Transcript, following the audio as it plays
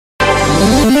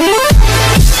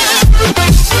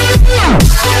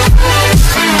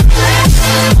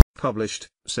published,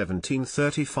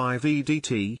 1735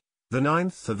 EDT, the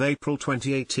 9th of April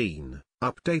 2018,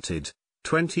 updated,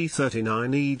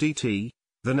 2039 EDT,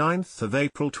 the 9th of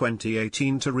April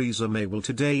 2018. Theresa May will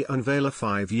today unveil a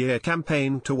 5-year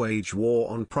campaign to wage war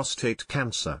on prostate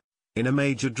cancer. In a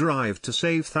major drive to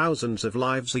save thousands of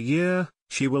lives a year,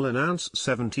 she will announce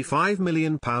 £75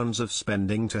 million of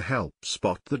spending to help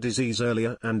spot the disease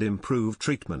earlier and improve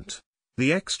treatment.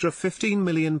 The extra £15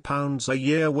 million a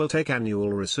year will take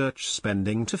annual research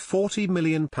spending to £40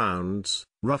 million,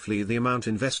 roughly the amount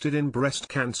invested in breast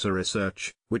cancer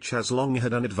research, which has long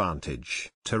had an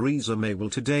advantage. Theresa May will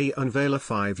today unveil a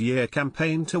 5-year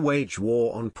campaign to wage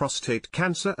war on prostate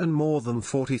cancer, and more than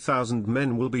 40,000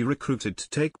 men will be recruited to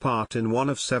take part in one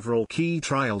of several key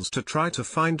trials to try to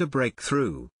find a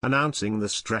breakthrough. Announcing the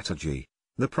strategy,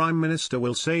 the Prime Minister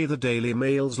will say the Daily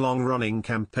Mail's long-running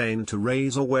campaign to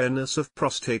raise awareness of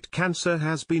prostate cancer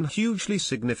has been hugely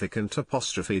significant.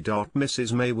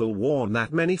 Mrs. May will warn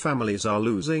that many families are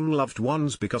losing loved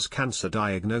ones because cancer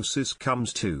diagnosis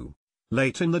comes too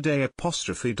late in the day.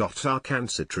 Our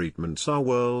cancer treatments are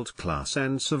world-class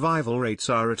and survival rates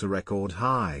are at a record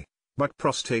high, but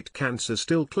prostate cancer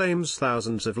still claims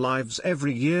thousands of lives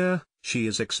every year, she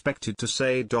is expected to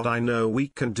say. I know we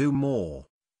can do more.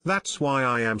 That's why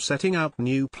I am setting out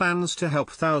new plans to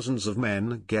help thousands of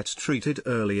men get treated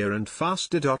earlier and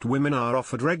faster. Women are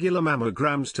offered regular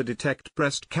mammograms to detect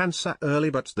breast cancer early,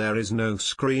 but there is no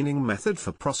screening method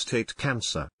for prostate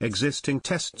cancer. Existing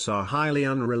tests are highly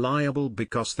unreliable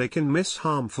because they can miss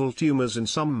harmful tumors in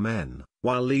some men,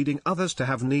 while leading others to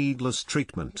have needless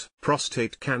treatment.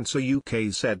 Prostate Cancer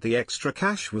UK said the extra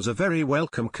cash was a very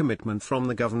welcome commitment from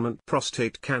the government.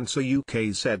 Prostate Cancer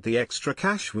UK said the extra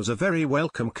cash was a very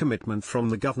welcome commitment from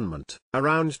the government.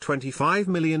 Around £25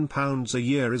 million a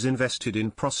year is invested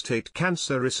in prostate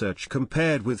cancer research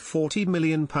compared with £40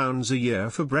 million a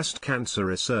year for breast cancer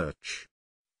research.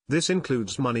 This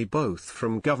includes money both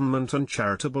from government and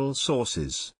charitable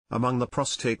sources. Among the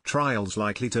prostate trials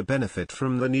likely to benefit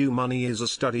from the new money is a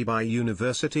study by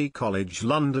University College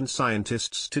London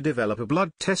scientists to develop a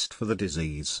blood test for the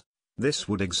disease. This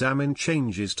would examine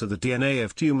changes to the DNA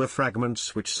of tumor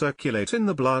fragments which circulate in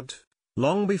the blood,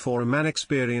 long before a man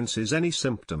experiences any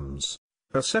symptoms.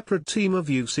 A separate team of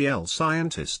UCL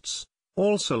scientists,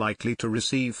 also likely to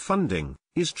receive funding,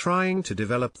 is trying to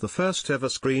develop the first-ever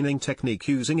screening technique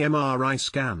using MRI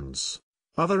scans.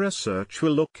 Other research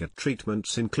will look at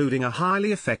treatments including a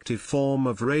highly effective form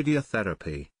of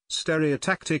radiotherapy,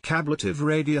 stereotactic ablative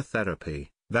radiotherapy,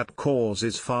 that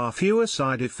causes far fewer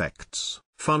side effects.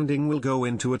 Funding will go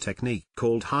into a technique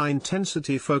called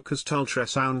high-intensity focused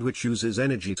ultrasound, which uses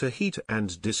energy to heat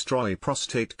and destroy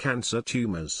prostate cancer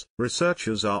tumors.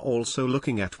 Researchers are also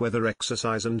looking at whether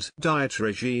exercise and diet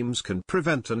regimes can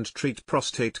prevent and treat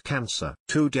prostate cancer.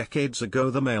 2 decades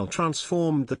ago, the Mail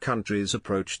transformed the country's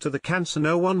approach to the cancer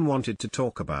no one wanted to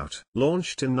talk about.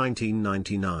 Launched in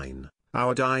 1999.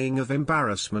 Our Dying of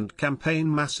Embarrassment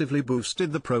campaign massively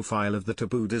boosted the profile of the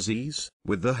taboo disease.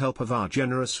 With the help of our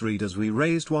generous readers, we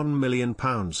raised £1 million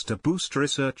to boost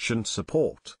research and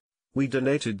support. We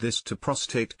donated this to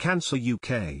Prostate Cancer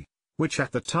UK, which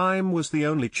at the time was the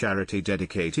only charity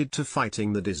dedicated to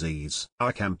fighting the disease.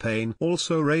 Our campaign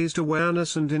also raised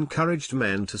awareness and encouraged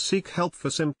men to seek help for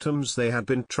symptoms they had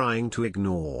been trying to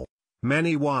ignore.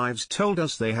 Many wives told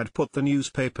us they had put the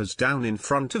newspapers down in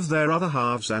front of their other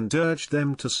halves and urged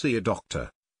them to see a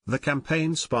doctor. The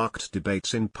campaign sparked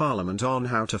debates in Parliament on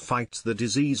how to fight the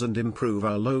disease and improve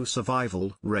our low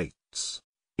survival rates.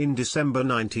 In December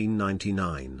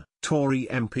 1999, Tory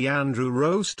MP Andrew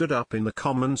Rowe stood up in the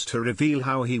Commons to reveal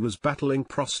how he was battling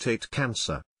prostate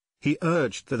cancer. He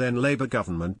urged the then Labour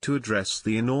government to address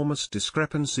the enormous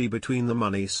discrepancy between the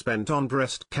money spent on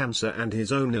breast cancer and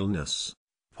his own illness.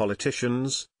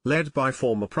 Politicians, led by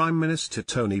former Prime Minister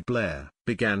Tony Blair,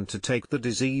 began to take the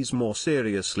disease more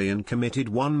seriously and committed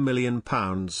 £1 million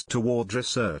toward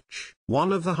research.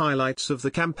 One of the highlights of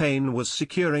the campaign was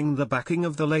securing the backing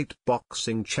of the late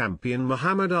boxing champion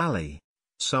Muhammad Ali.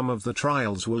 Some of the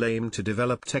trials will aim to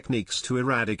develop techniques to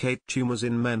eradicate tumors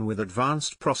in men with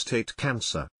advanced prostate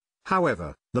cancer.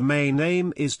 However, the main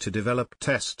aim is to develop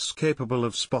tests capable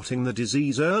of spotting the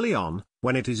disease early on,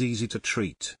 when it is easy to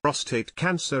treat. Prostate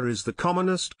cancer is the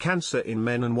commonest cancer in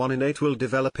men, and 1 in 8 will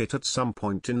develop it at some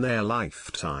point in their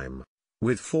lifetime.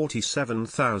 With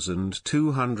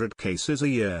 47,200 cases a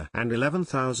year and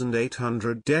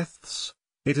 11,800 deaths,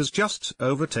 it has just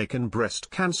overtaken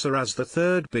breast cancer as the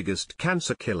 3rd biggest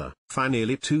cancer killer. For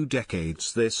nearly 2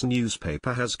 decades, this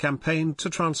newspaper has campaigned to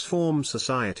transform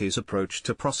society's approach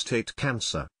to prostate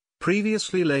cancer.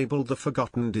 Previously labeled the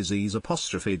forgotten disease.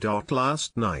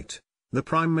 Last night, The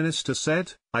Prime Minister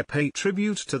said, "I pay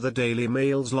tribute to the Daily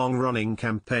Mail's long-running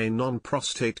campaign on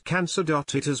prostate cancer.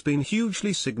 It has been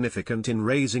hugely significant in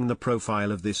raising the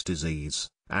profile of this disease,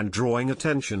 and drawing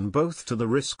attention both to the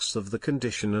risks of the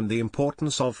condition and the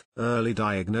importance of early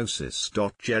diagnosis."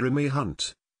 Jeremy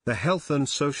Hunt, the Health and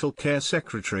Social Care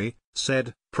Secretary,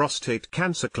 said, "Prostate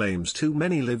cancer claims too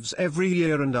many lives every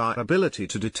year, and our ability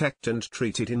to detect and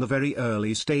treat it in the very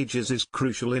early stages is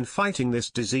crucial in fighting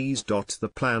this disease."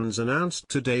 The plans announced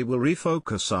today will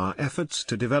refocus our efforts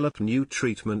to develop new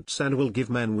treatments and will give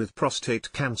men with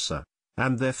prostate cancer,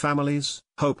 and their families,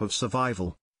 hope of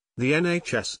survival. The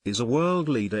NHS is a world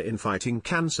leader in fighting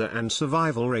cancer and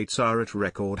survival rates are at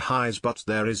record highs, but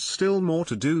there is still more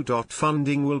to do.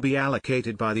 Funding will be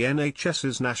allocated by the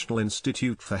NHS's National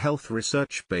Institute for Health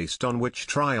Research based on which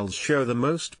trials show the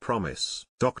most promise.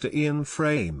 Dr. Ian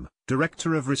Frame,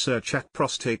 Director of Research at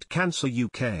Prostate Cancer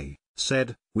UK,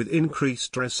 said, "With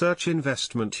increased research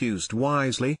investment used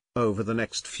wisely, over the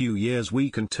next few years we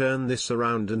can turn this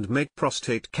around and make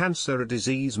prostate cancer a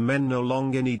disease men no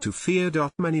longer need to fear."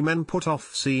 Many men put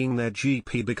off seeing their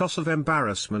GP because of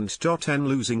embarrassment. And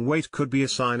losing weight could be a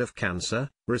sign of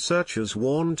cancer, researchers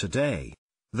warn today.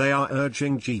 They are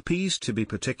urging GPs to be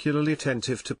particularly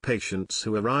attentive to patients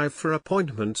who arrive for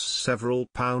appointments several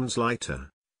pounds lighter.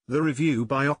 The review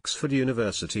by Oxford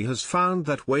University has found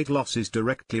that weight loss is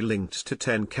directly linked to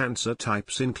 10 cancer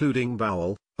types including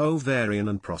bowel, ovarian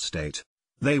and prostate.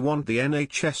 They want the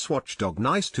NHS watchdog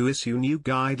NICE to issue new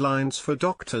guidelines for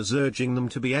doctors urging them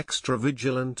to be extra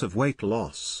vigilant of weight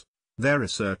loss. Their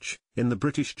research, in the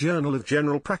British Journal of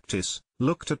General Practice,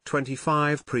 looked at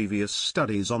 25 previous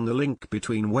studies on the link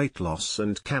between weight loss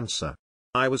and cancer.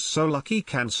 "I was so lucky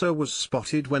cancer was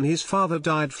spotted when his father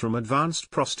died from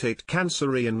advanced prostate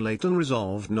cancer." Ian Layton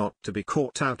resolved not to be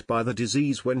caught out by the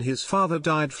disease when his father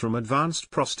died from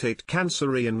advanced prostate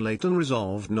cancer. Ian Layton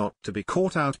resolved not to be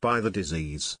caught out by the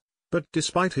disease. But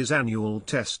despite his annual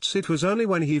tests, it was only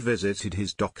when he visited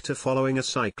his doctor following a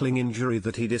cycling injury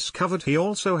that he discovered he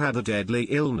also had a deadly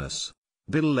illness.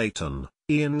 Bill Layton,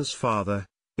 Ian's father,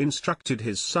 instructed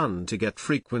his son to get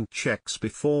frequent checks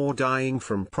before dying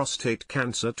from prostate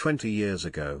cancer 20 years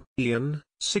ago. Ian,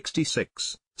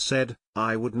 66, said,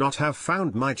 "I would not have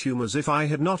found my tumors if I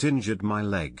had not injured my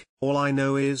leg. All I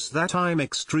know is that I'm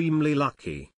extremely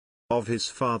lucky." Of his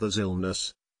father's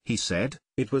illness, he said,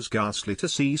 "It was ghastly to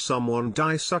see someone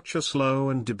die such a slow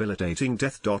and debilitating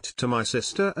death. To my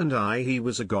sister and I he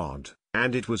was a god,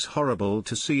 and it was horrible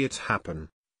to see it happen.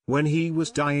 When he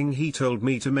was dying he told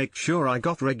me to make sure I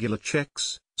got regular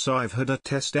checks, so I've had a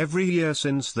test every year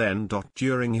since then."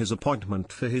 During his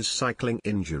appointment for his cycling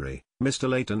injury, Mr.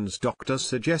 Layton's doctor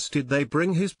suggested they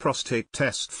bring his prostate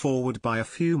test forward by a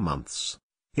few months.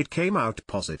 It came out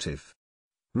positive.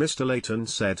 Mr. Layton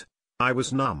said, "I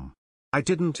was numb. I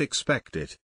didn't expect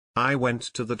it. I went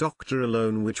to the doctor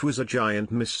alone, which was a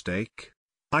giant mistake.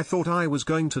 I thought I was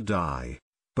going to die.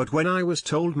 But when I was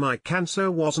told my cancer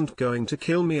wasn't going to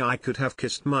kill me, I could have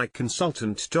kissed my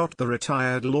consultant." The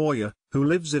retired lawyer, who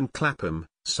lives in Clapham,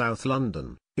 South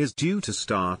London, is due to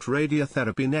start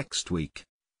radiotherapy next week.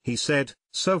 He said,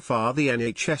 "So far the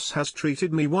NHS has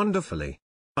treated me wonderfully.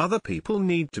 Other people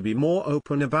need to be more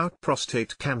open about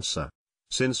prostate cancer.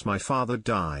 Since my father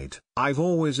died, I've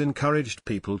always encouraged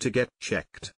people to get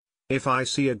checked. If I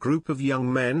see a group of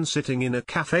young men sitting in a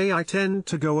cafe, I tend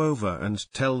to go over and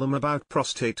tell them about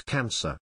prostate cancer.